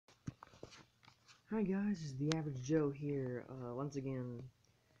Hi guys, it's the Average Joe here. Once again,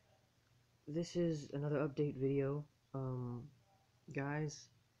 this is another update video. Guys,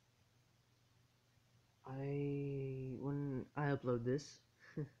 when I upload this,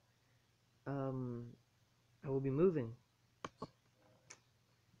 I will be moving,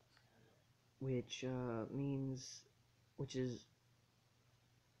 which means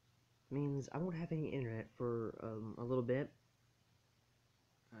I won't have any internet for a little bit.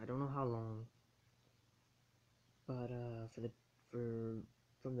 I don't know how long, but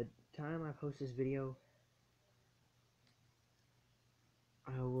from the time I post this video,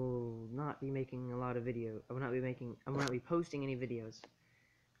 I will not be making a lot of video. I will not be posting any videos.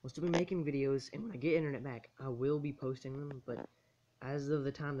 I'll still be making videos, and when I get internet back, I will be posting them. But as of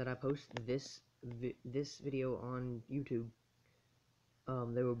the time that I post this video on YouTube,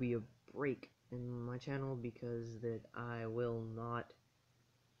 there will be a break in my channel because that I will not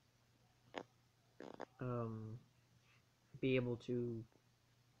be able to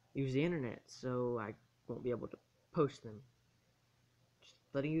use the internet, so I won't be able to post them. Just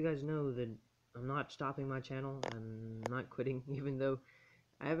letting you guys know that I'm not stopping my channel. I'm not quitting, even though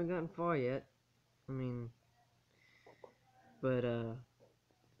I haven't gotten far yet. I mean, but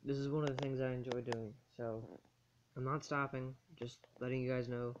this is one of the things I enjoy doing, so I'm not stopping. Just letting you guys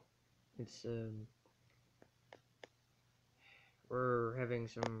know. It's we're having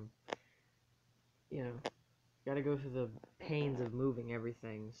some, gotta go through the pains of moving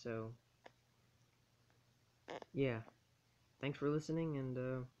everything. So yeah, thanks for listening,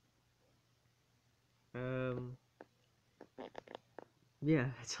 and yeah,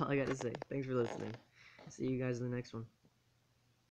 that's all I got to say. Thanks for listening. See you guys in the next one.